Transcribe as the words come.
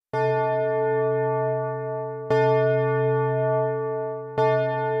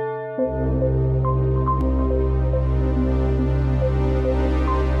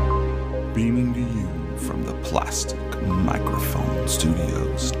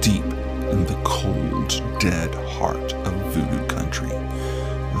dead heart of voodoo country.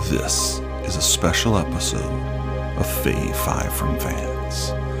 This is a special episode of Fave 5 from Fans.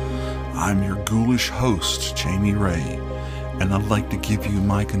 I'm your ghoulish host, Jamie Ray, and I'd like to give you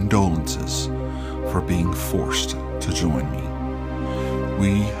my condolences for being forced to join me.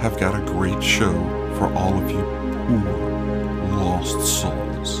 We have got a great show for all of you poor, lost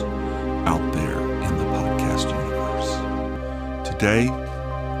souls out there in the podcast universe. Today,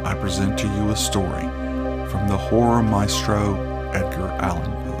 I present to you a story from the horror maestro Edgar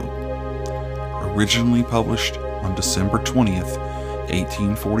Allan Poe. Originally published on December 20th,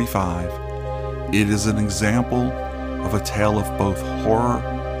 1845, it is an example of a tale of both horror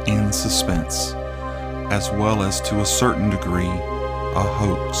and suspense, as well as to a certain degree a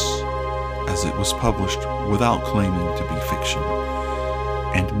hoax, as it was published without claiming to be fiction,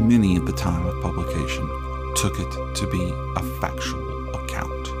 and many at the time of publication took it to be a factual account.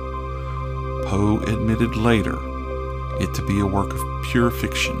 Poe admitted later it to be a work of pure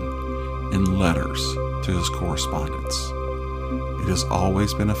fiction in letters to his correspondents. It has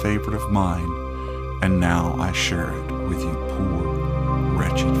always been a favorite of mine, and now I share it with you poor,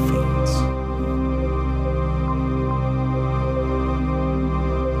 wretched fiends.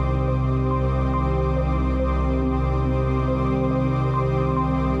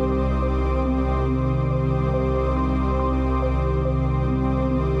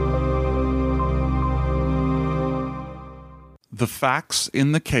 The Facts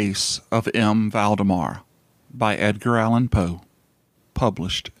in the Case of M. Valdemar by Edgar Allan Poe,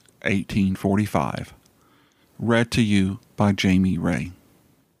 published 1845. Read to you by Jamie Ray.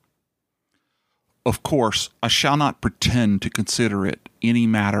 Of course, I shall not pretend to consider it any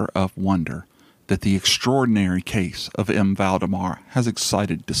matter of wonder that the extraordinary case of M. Valdemar has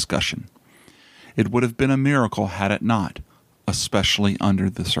excited discussion. It would have been a miracle had it not, especially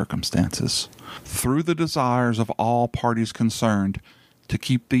under the circumstances. Through the desires of all parties concerned to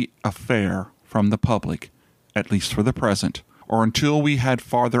keep the affair from the public, at least for the present, or until we had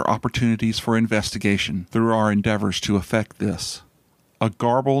farther opportunities for investigation through our endeavors to effect this, a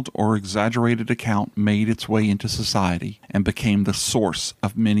garbled or exaggerated account made its way into society and became the source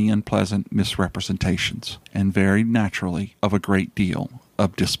of many unpleasant misrepresentations, and very naturally of a great deal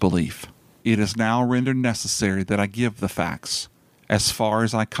of disbelief. It is now rendered necessary that I give the facts, as far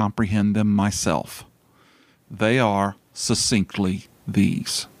as I comprehend them myself. They are, succinctly,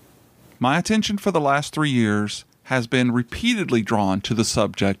 these. My attention for the last 3 years has been repeatedly drawn to the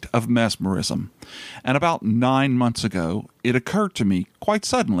subject of mesmerism, and about 9 months ago it occurred to me, quite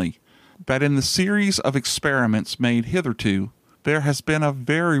suddenly, that in the series of experiments made hitherto, there has been a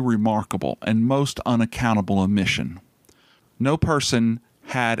very remarkable and most unaccountable omission. No person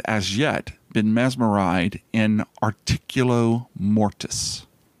had as yet been mesmerized in articulo mortis.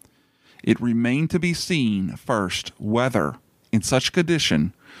 It remained to be seen, first, whether, in such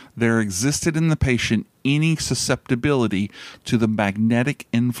condition, there existed in the patient any susceptibility to the magnetic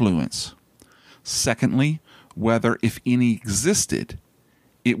influence. Secondly, whether, if any existed,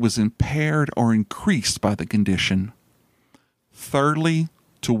 it was impaired or increased by the condition. Thirdly,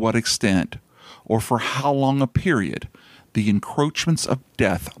 to what extent, or for how long a period, the encroachments of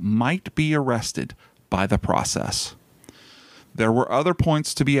death might be arrested by the process. There were other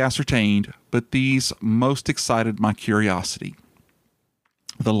points to be ascertained, but these most excited my curiosity.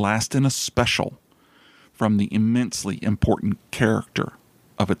 The last in especial, from the immensely important character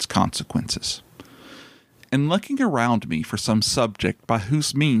of its consequences. In looking around me for some subject by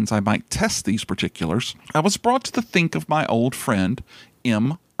whose means I might test these particulars, I was brought to think of my old friend,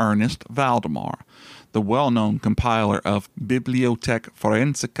 M. Ernest Valdemar, the well-known compiler of Bibliothèque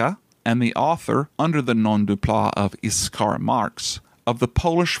Forensica and the author, under the nom de plume of Iskar Marx, of the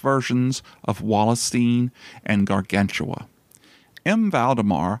Polish versions of Wallenstein and Gargantua. M.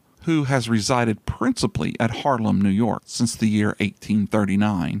 Valdemar, who has resided principally at Harlem, New York, since the year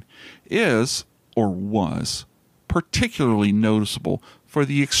 1839, is, or was, particularly noticeable for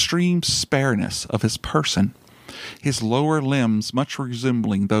the extreme spareness of his person, his lower limbs much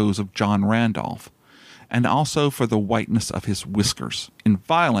resembling those of John Randolph, and also for the whiteness of his whiskers, in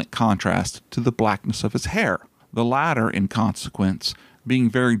violent contrast to the blackness of his hair, the latter, in consequence, being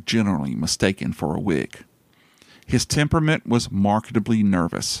very generally mistaken for a wig. His temperament was markedly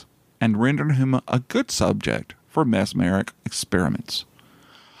nervous, and rendered him a good subject for mesmeric experiments.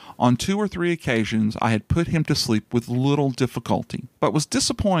 On 2 or 3 occasions I had put him to sleep with little difficulty, but was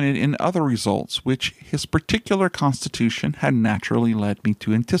disappointed in other results which his particular constitution had naturally led me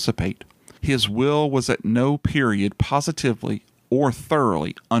to anticipate. His will was at no period positively or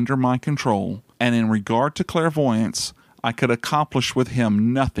thoroughly under my control, and in regard to clairvoyance, I could accomplish with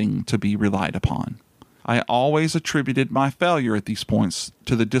him nothing to be relied upon. I always attributed my failure at these points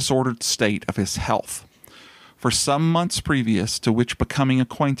to the disordered state of his health. For some months previous to which becoming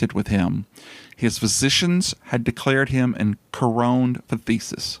acquainted with him, his physicians had declared him in coroned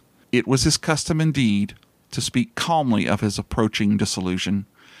phthisis. It was his custom indeed to speak calmly of his approaching dissolution,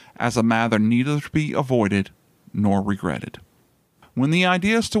 as a matter neither to be avoided nor regretted. When the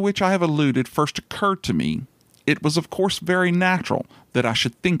ideas to which I have alluded first occurred to me, it was of course very natural that I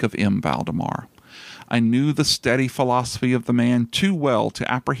should think of M. Valdemar. I knew the steady philosophy of the man too well to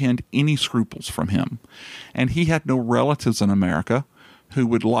apprehend any scruples from him, and he had no relatives in America who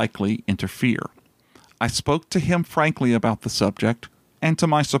would likely interfere. I spoke to him frankly about the subject, and to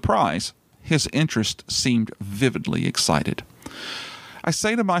my surprise, his interest seemed vividly excited. I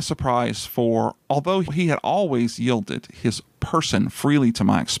say to my surprise, for although he had always yielded his person freely to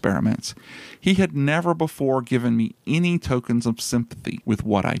my experiments, he had never before given me any tokens of sympathy with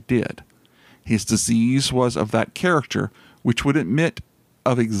what I did. His disease was of that character which would admit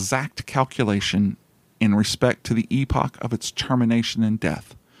of exact calculation in respect to the epoch of its termination in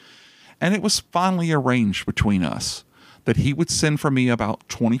death, and it was finally arranged between us that he would send for me about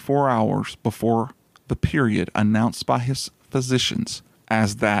 24 hours before the period announced by his physicians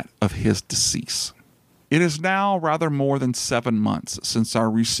as that of his decease. It is now rather more than 7 months since I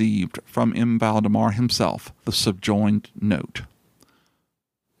received from M. Valdemar himself the subjoined note.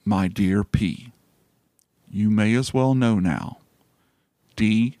 My dear P., you may as well know now,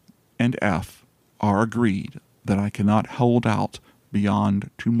 D and F are agreed that I cannot hold out beyond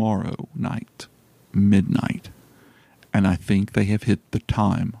tomorrow night, midnight, and I think they have hit the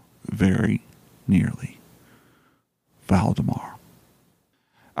time very nearly. Valdemar.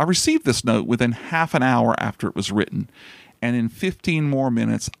 I received this note within half an hour after it was written, and in 15 more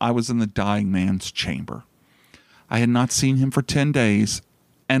minutes I was in the dying man's chamber. I had not seen him for 10 days,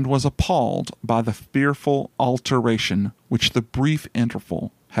 and was appalled by the fearful alteration which the brief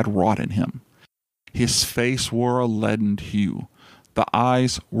interval had wrought in him. His face wore a leadened hue, the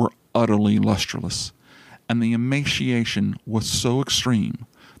eyes were utterly lustreless, and the emaciation was so extreme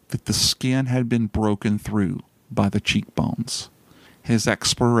that the skin had been broken through by the cheekbones. His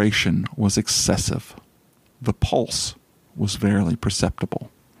expiration was excessive. The pulse was barely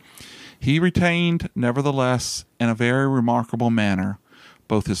perceptible. He retained, nevertheless, in a very remarkable manner,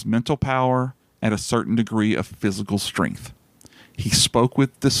 both his mental power and a certain degree of physical strength. He spoke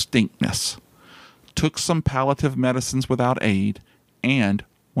with distinctness, took some palliative medicines without aid, and,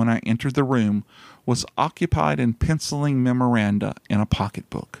 when I entered the room, was occupied in penciling memoranda in a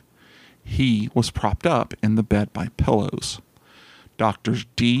pocketbook. He was propped up in the bed by pillows. Doctors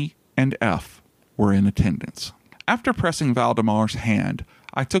D and F were in attendance. After pressing Valdemar's hand,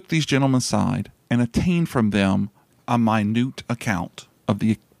 I took these gentlemen aside and obtained from them a minute account of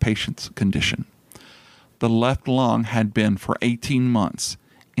the patient's condition. The left lung had been for 18 months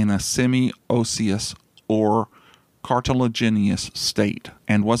in a semi-osseous or cartilaginous state,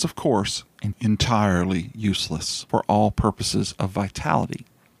 and was, of course, entirely useless for all purposes of vitality.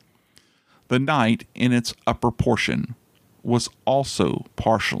 The night, in its upper portion, was also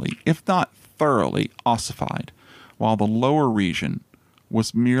partially, if not thoroughly, ossified, while the lower region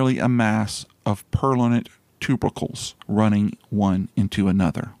was merely a mass of permanent tubercles running one into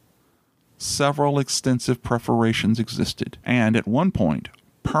another. Several extensive perforations existed, and at one point,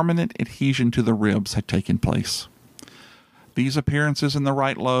 permanent adhesion to the ribs had taken place. These appearances in the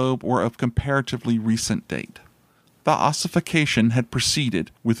right lobe were of comparatively recent date. The ossification had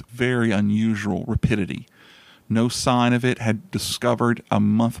proceeded with very unusual rapidity. No sign of it had discovered a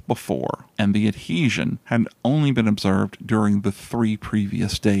month before, and the adhesion had only been observed during the 3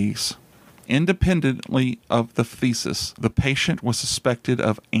 previous days. Independently of the phthisis, the patient was suspected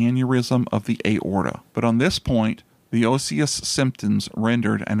of aneurysm of the aorta, but on this point, the osseous symptoms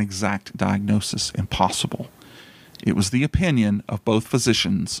rendered an exact diagnosis impossible. It was the opinion of both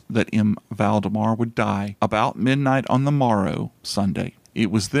physicians that M. Valdemar would die about midnight on the morrow, Sunday. It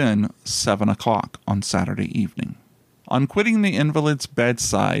was then 7 o'clock on Saturday evening. On quitting the invalid's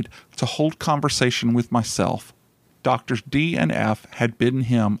bedside to hold conversation with myself, Doctors D and F had bidden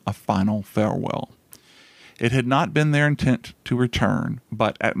him a final farewell. It had not been their intent to return,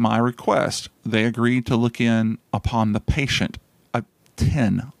 but at my request, they agreed to look in upon the patient at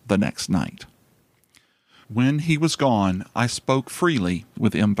 10 the next night. When he was gone, I spoke freely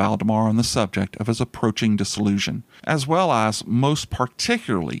with M. Valdemar on the subject of his approaching dissolution, as well as, most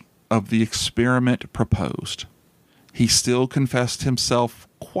particularly, of the experiment proposed. He still confessed himself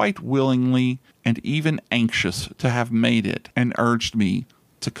quite willingly and even anxious to have made it, and urged me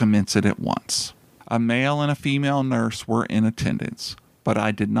to commence it at once. A male and a female nurse were in attendance, but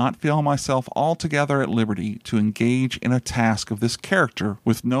I did not feel myself altogether at liberty to engage in a task of this character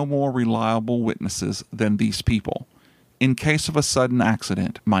with no more reliable witnesses than these people, in case of a sudden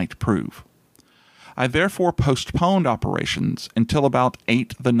accident, might prove. I therefore postponed operations until about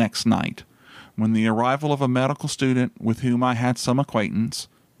 8 the next night, when the arrival of a medical student with whom I had some acquaintance,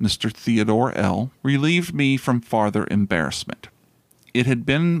 Mr. Theodore L., relieved me from farther embarrassment. It had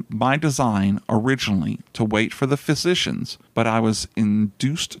been my design originally to wait for the physicians, but I was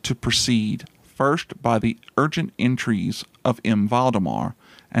induced to proceed, first by the urgent entreaties of M. Valdemar,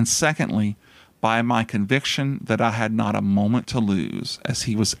 and secondly by my conviction that I had not a moment to lose, as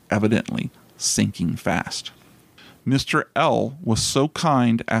he was evidently sinking fast. Mr. L. was so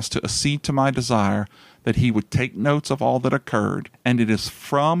kind as to accede to my desire that he would take notes of all that occurred, and it is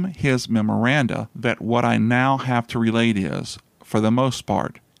from his memoranda that what I now have to relate is, for the most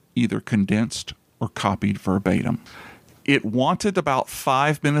part, either condensed or copied verbatim. It wanted about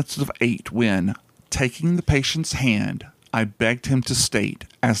 5 minutes of 8 when, taking the patient's hand, I begged him to state,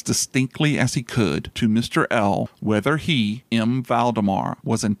 as distinctly as he could, to Mr. L. whether he, M. Valdemar,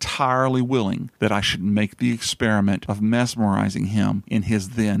 was entirely willing that I should make the experiment of mesmerizing him in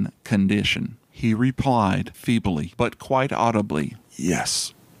his then condition. He replied feebly, but quite audibly,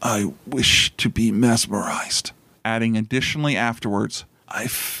 "Yes, I wish to be mesmerized," adding additionally afterwards, "I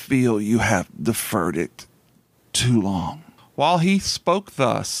feel you have deferred it too long." While he spoke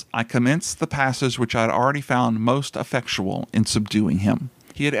thus, I commenced the passage which I had already found most effectual in subduing him.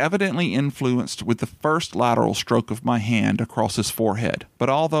 He had evidently influenced with the first lateral stroke of my hand across his forehead, but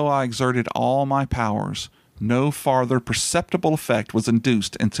although I exerted all my powers, no farther perceptible effect was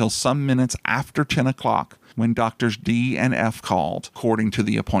induced until some minutes after 10 o'clock, when Doctors D and F called, according to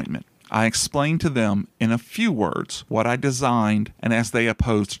the appointment. I explained to them in a few words what I designed, and as they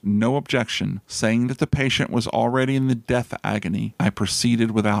opposed no objection, saying that the patient was already in the death agony, I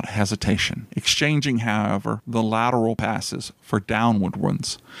proceeded without hesitation, exchanging, however, the lateral passes for downward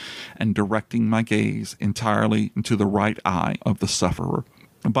ones, and directing my gaze entirely into the right eye of the sufferer.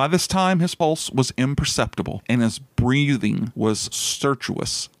 By this time his pulse was imperceptible, and his breathing was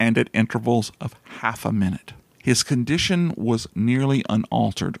stertorous and at intervals of half a minute. His condition was nearly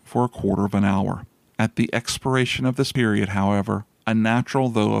unaltered for a quarter of an hour. At the expiration of this period, however, a natural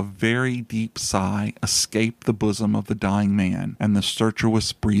though a very deep sigh escaped the bosom of the dying man, and the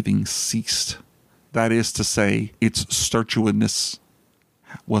stertorous breathing ceased. That is to say, its stertorousness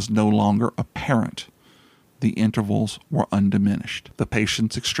was no longer apparent. The intervals were undiminished. The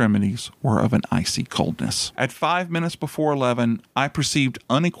patient's extremities were of an icy coldness. At 5 minutes before 11, I perceived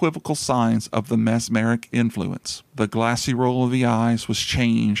unequivocal signs of the mesmeric influence. The glassy roll of the eyes was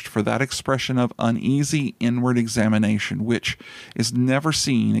changed for that expression of uneasy inward examination which is never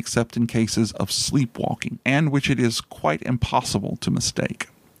seen except in cases of sleepwalking, and which it is quite impossible to mistake.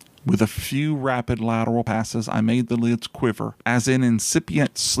 With a few rapid lateral passes, I made the lids quiver, as in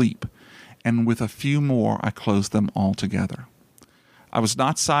incipient sleep, and with a few more I closed them altogether. I was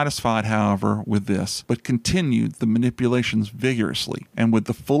not satisfied, however, with this, but continued the manipulations vigorously and with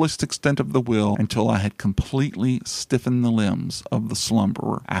the fullest extent of the will until I had completely stiffened the limbs of the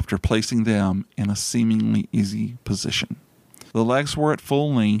slumberer, after placing them in a seemingly easy position. The legs were at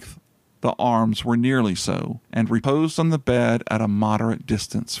full length, the arms were nearly so, and reposed on the bed at a moderate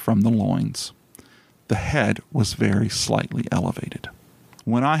distance from the loins. The head was very slightly elevated.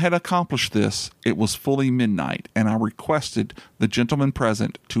 When I had accomplished this, it was fully midnight, and I requested the gentlemen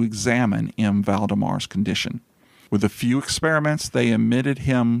present to examine M. Valdemar's condition. With a few experiments, they admitted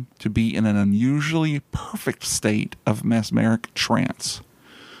him to be in an unusually perfect state of mesmeric trance.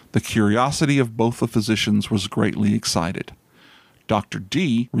 The curiosity of both the physicians was greatly excited. Dr.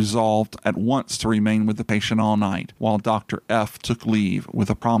 D resolved at once to remain with the patient all night, while Dr. F took leave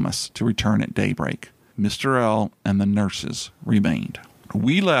with a promise to return at daybreak. Mr. L and the nurses remained.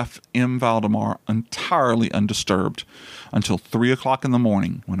 We left M. Valdemar entirely undisturbed until 3 o'clock in the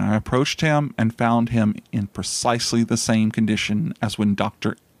morning, when I approached him and found him in precisely the same condition as when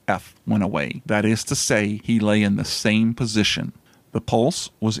Dr. F went away. That is to say, he lay in the same position. The pulse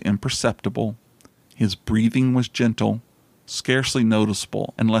was imperceptible. His breathing was gentle, scarcely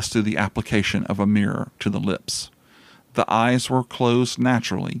noticeable unless through the application of a mirror to the lips. The eyes were closed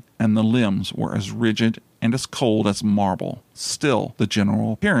naturally, and the limbs were as rigid and as cold as marble. Still, the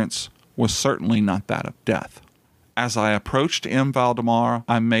general appearance was certainly not that of death. As I approached M. Valdemar,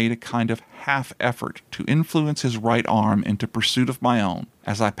 I made a kind of half effort to influence his right arm into pursuit of my own,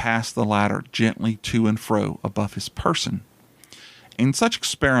 as I passed the latter gently to and fro above his person. In such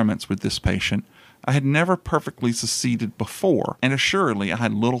experiments with this patient, I had never perfectly succeeded before, and assuredly I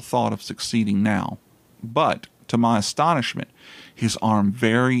had little thought of succeeding now. But, To my astonishment, his arm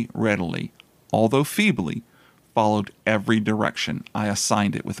very readily, although feebly, followed every direction I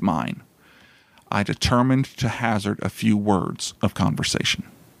assigned it with mine. I determined to hazard a few words of conversation.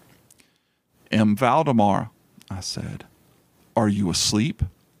 "M. Valdemar," I said, "are you asleep?"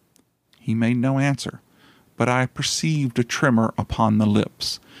 He made no answer, but I perceived a tremor upon the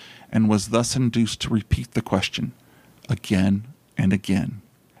lips, and was thus induced to repeat the question again and again.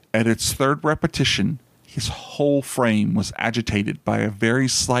 At its third repetition, his whole frame was agitated by a very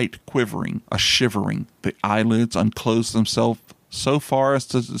slight quivering, a shivering. The eyelids unclosed themselves so far as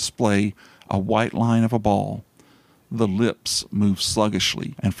to display a white line of a ball. The lips moved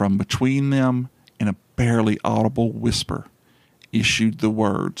sluggishly, and from between them, in a barely audible whisper, issued the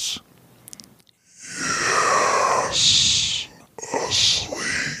words, "Yes,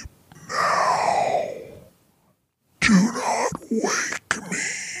 asleep now. Do not wake me.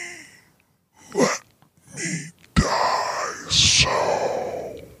 Let me die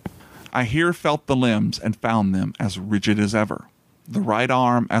so." I here felt the limbs and found them as rigid as ever. The right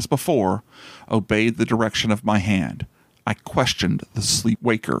arm, as before, obeyed the direction of my hand. I questioned the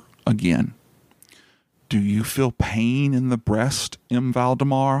sleep-waker again. "Do you feel pain in the breast, M.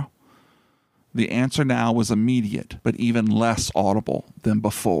 Valdemar?" The answer now was immediate, but even less audible than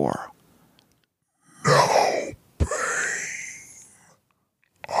before. "No pain.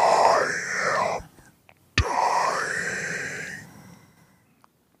 I am dying."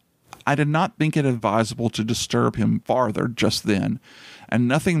 I did not think it advisable to disturb him farther just then, and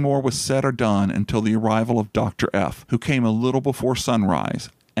nothing more was said or done until the arrival of Dr. F., who came a little before sunrise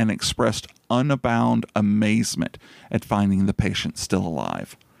and expressed unbounded amazement at finding the patient still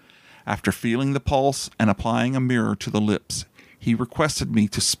alive. After feeling the pulse and applying a mirror to the lips, he requested me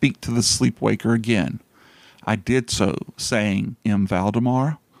to speak to the sleep-waker again. I did so, saying, "M.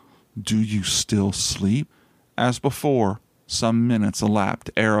 Valdemar, do you still sleep?" As before, some minutes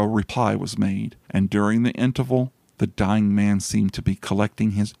elapsed ere a reply was made, and during the interval, the dying man seemed to be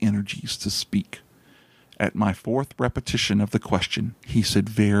collecting his energies to speak. At my fourth repetition of the question, he said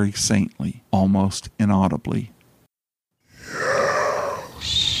very faintly, almost inaudibly,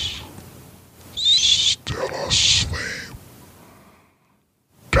 "Yes, still asleep,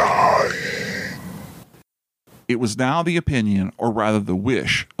 dying." It was now the opinion, or rather the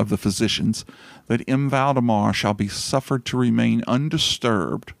wish, of the physicians that M. Valdemar shall be suffered to remain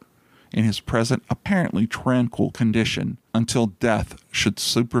undisturbed in his present apparently tranquil condition until death should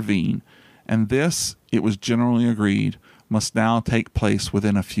supervene, and this, it was generally agreed, must now take place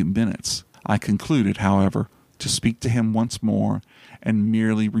within a few minutes. I concluded, however, to speak to him once more, and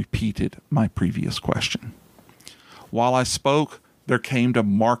merely repeated my previous question. While I spoke, there came a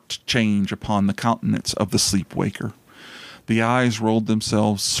marked change upon the countenance of the sleep-waker. The eyes rolled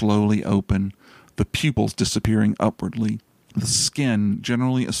themselves slowly open, the pupils disappearing upwardly. The skin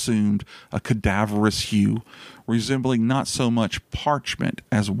generally assumed a cadaverous hue, resembling not so much parchment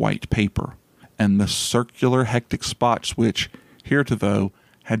as white paper, and the circular hectic spots which, hitherto,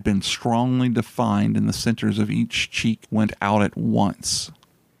 had been strongly defined in the centers of each cheek went out at once.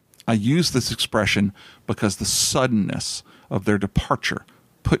 I use this expression because the suddenness of their departure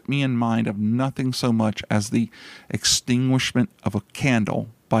put me in mind of nothing so much as the extinguishment of a candle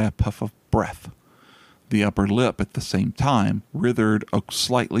by a puff of breath. The upper lip, at the same time, writhed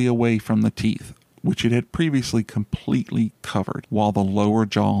slightly away from the teeth, which it had previously completely covered, while the lower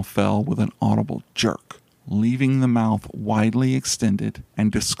jaw fell with an audible jerk, leaving the mouth widely extended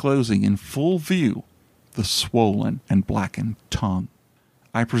and disclosing in full view the swollen and blackened tongue.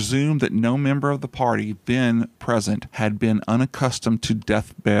 I presume that no member of the party then present had been unaccustomed to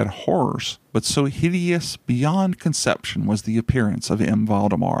deathbed horrors, but so hideous beyond conception was the appearance of M.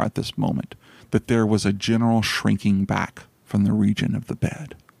 Valdemar at this moment, that there was a general shrinking back from the region of the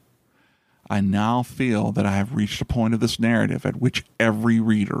bed. I now feel that I have reached a point of this narrative at which every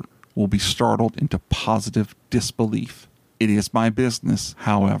reader will be startled into positive disbelief. It is my business,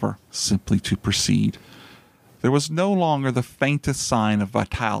 however, simply to proceed. There was no longer the faintest sign of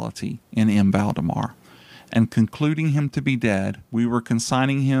vitality in M. Valdemar, and concluding him to be dead, we were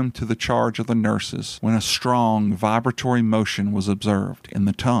consigning him to the charge of the nurses when a strong vibratory motion was observed in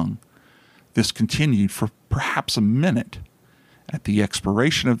the tongue. This continued for perhaps a minute. At the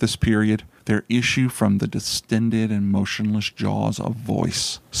expiration of this period, there issued from the distended and motionless jaws a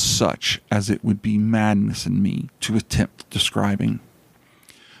voice, such as it would be madness in me to attempt describing.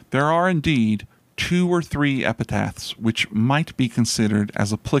 There are indeed 2 or 3 epithets which might be considered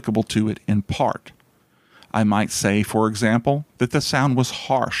as applicable to it in part. I might say, for example, that the sound was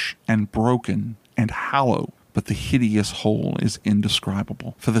harsh and broken and hollow, but the hideous whole is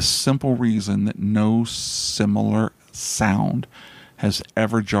indescribable, for the simple reason that no similar sound has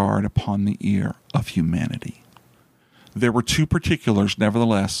ever jarred upon the ear of humanity. There were two particulars,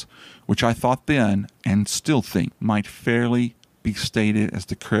 nevertheless, which I thought then, and still think, might fairly be stated as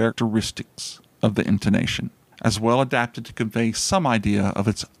the characteristics of the intonation, as well adapted to convey some idea of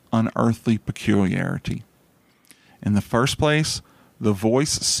its unearthly peculiarity. In the first place, the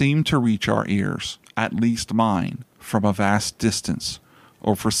voice seemed to reach our ears, at least mine, from a vast distance,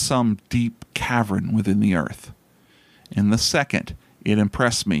 or from some deep cavern within the earth. In the second, it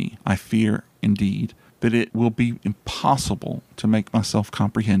impressed me, I fear, indeed, that it will be impossible to make myself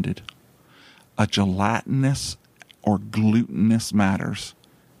comprehended. A gelatinous or glutinous matters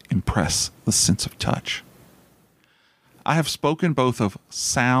impress the sense of touch. I have spoken both of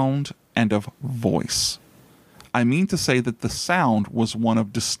sound and of voice. I mean to say that the sound was one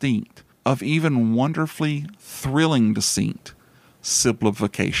of distinct, of even wonderfully thrilling distinct,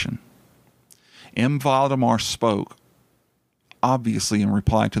 simplification. M. Valdemar spoke, obviously in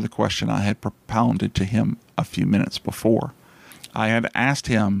reply to the question I had propounded to him a few minutes before. I had asked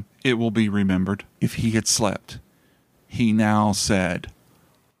him, it will be remembered, if he had slept. He now said,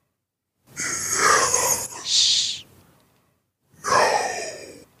 "Yes. No.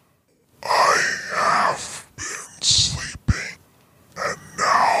 I have been sleeping, and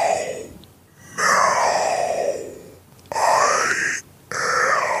now I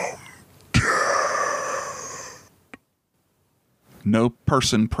am dead." No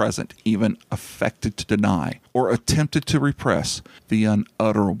person present even affected to deny or attempted to repress the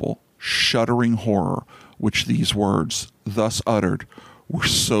unutterable, shuddering horror which these words, thus uttered, were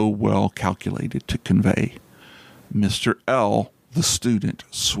so well calculated to convey. Mr. L., the student,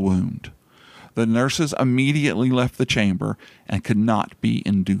 swooned. The nurses immediately left the chamber and could not be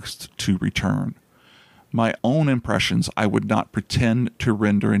induced to return. My own impressions I would not pretend to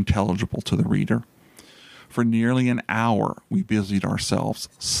render intelligible to the reader. For nearly an hour we busied ourselves,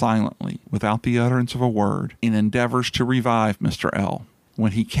 silently, without the utterance of a word, in endeavors to revive Mr. L.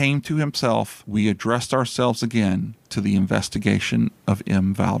 When he came to himself, we addressed ourselves again to the investigation of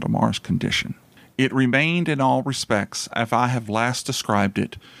M. Valdemar's condition. It remained in all respects as I have last described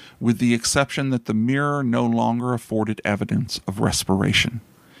it, with the exception that the mirror no longer afforded evidence of respiration.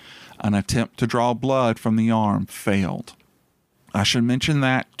 An attempt to draw blood from the arm failed. I should mention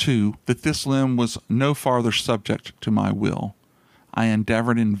that, too, that this limb was no farther subject to my will. I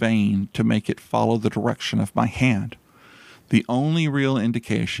endeavored in vain to make it follow the direction of my hand. The only real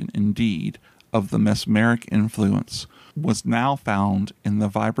indication, indeed, of the mesmeric influence was now found in the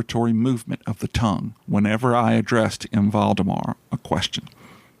vibratory movement of the tongue whenever I addressed M. Valdemar a question.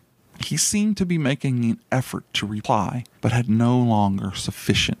 He seemed to be making an effort to reply, but had no longer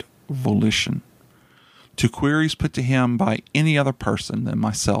sufficient volition. To queries put to him by any other person than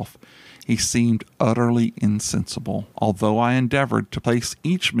myself, he seemed utterly insensible, although I endeavored to place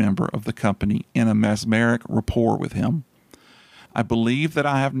each member of the company in a mesmeric rapport with him. I believe that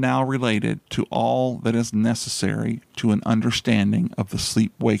I have now related to all that is necessary to an understanding of the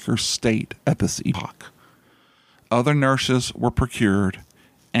sleep-waker's state at this epoch. Other nurses were procured,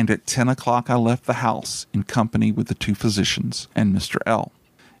 and at 10 o'clock I left the house in company with the two physicians and Mr. L.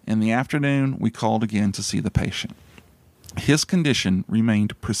 In the afternoon, we called again to see the patient. His condition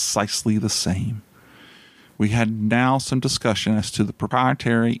remained precisely the same. We had now some discussion as to the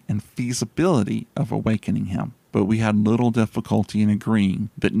propriety and feasibility of awakening him, but we had little difficulty in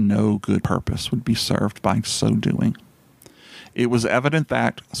agreeing that no good purpose would be served by so doing. It was evident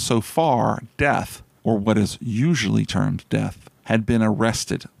that, so far, death, or what is usually termed death, had been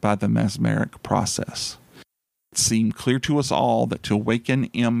arrested by the mesmeric process. It seemed clear to us all that to awaken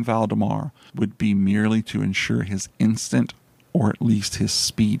M. Valdemar would be merely to ensure his instant, or at least his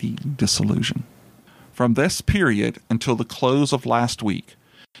speedy, dissolution. From this period until the close of last week,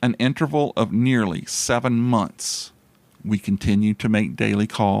 an interval of nearly 7 months, we continued to make daily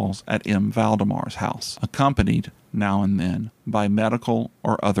calls at M. Valdemar's house, accompanied, now and then, by medical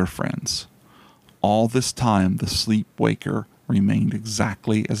or other friends. All this time the sleep-waker remained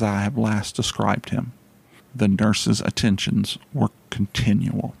exactly as I have last described him. The nurse's attentions were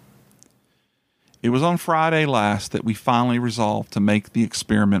continual. It was on Friday last that we finally resolved to make the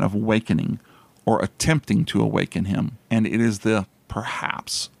experiment of awakening, or attempting to awaken him, and it is the,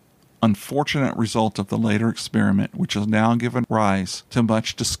 perhaps, unfortunate result of the later experiment which has now given rise to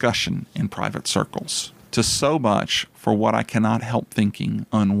much discussion in private circles, to so much, for what I cannot help thinking,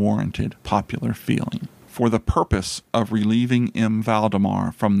 unwarranted popular feeling. For the purpose of relieving M.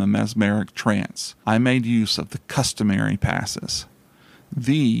 Valdemar from the mesmeric trance, I made use of the customary passes.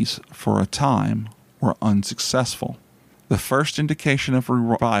 These, for a time, were unsuccessful. The first indication of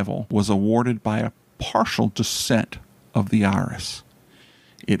revival was awarded by a partial descent of the iris.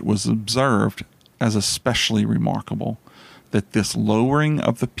 It was observed as especially remarkable that this lowering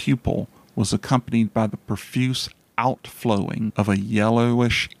of the pupil was accompanied by the profuse outflowing of a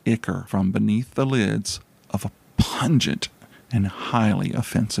yellowish ichor from beneath the lids of a pungent and highly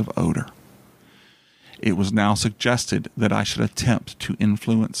offensive odor. It was now suggested that I should attempt to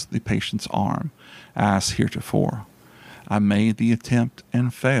influence the patient's arm, as heretofore. I made the attempt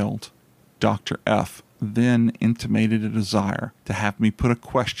and failed. Dr. F. then intimated a desire to have me put a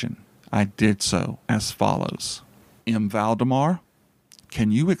question. I did so as follows. M. Valdemar,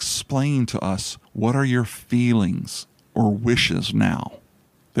 can you explain to us what are your feelings or wishes now?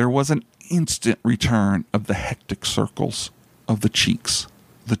 There was an instant return of the hectic circles of the cheeks.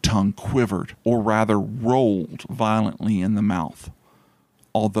 The tongue quivered, or rather rolled violently in the mouth,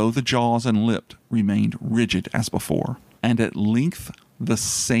 although the jaws and lip remained rigid as before. And at length the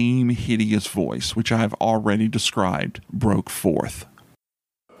same hideous voice, which I have already described, broke forth.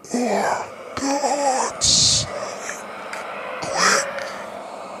 For God's sake, quick,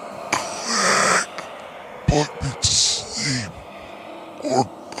 put me to sleep, or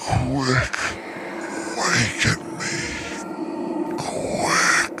quick, waken me,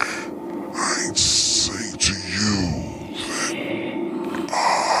 quick, I say to you that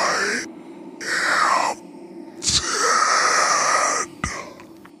I am dead.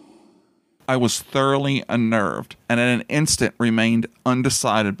 I was thoroughly unnerved, and in an instant remained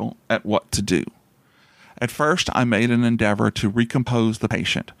undecidable at what to do. At first I made an endeavor to recompose the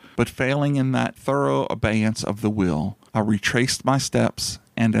patient, but failing in that thorough abeyance of the will, I retraced my steps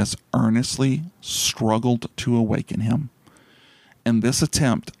and as earnestly struggled to awaken him. In this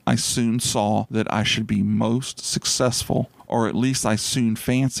attempt I soon saw that I should be most successful, or at least I soon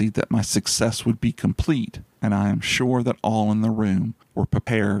fancied that my success would be complete, and I am sure that all in the room were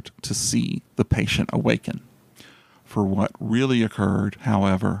prepared to see the patient awaken. For what really occurred,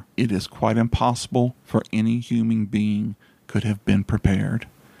 however, it is quite impossible for any human being could have been prepared.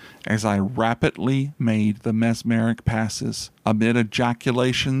 As I rapidly made the mesmeric passes, amid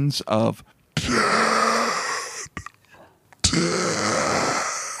ejaculations of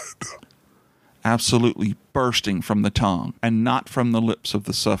Dead, absolutely bursting from the tongue and not from the lips of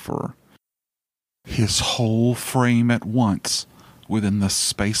the sufferer, his whole frame at once, within the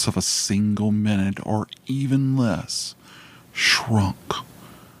space of a single minute or even less, shrunk,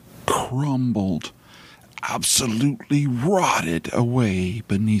 crumbled, absolutely rotted away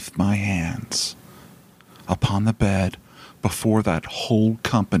beneath my hands. Upon the bed, before that whole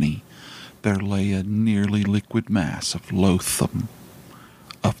company, there lay a nearly liquid mass of loathsome,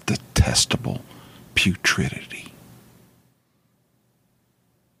 of detestable putridity.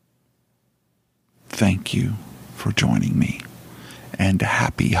 Thank you for joining me, and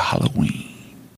happy Halloween.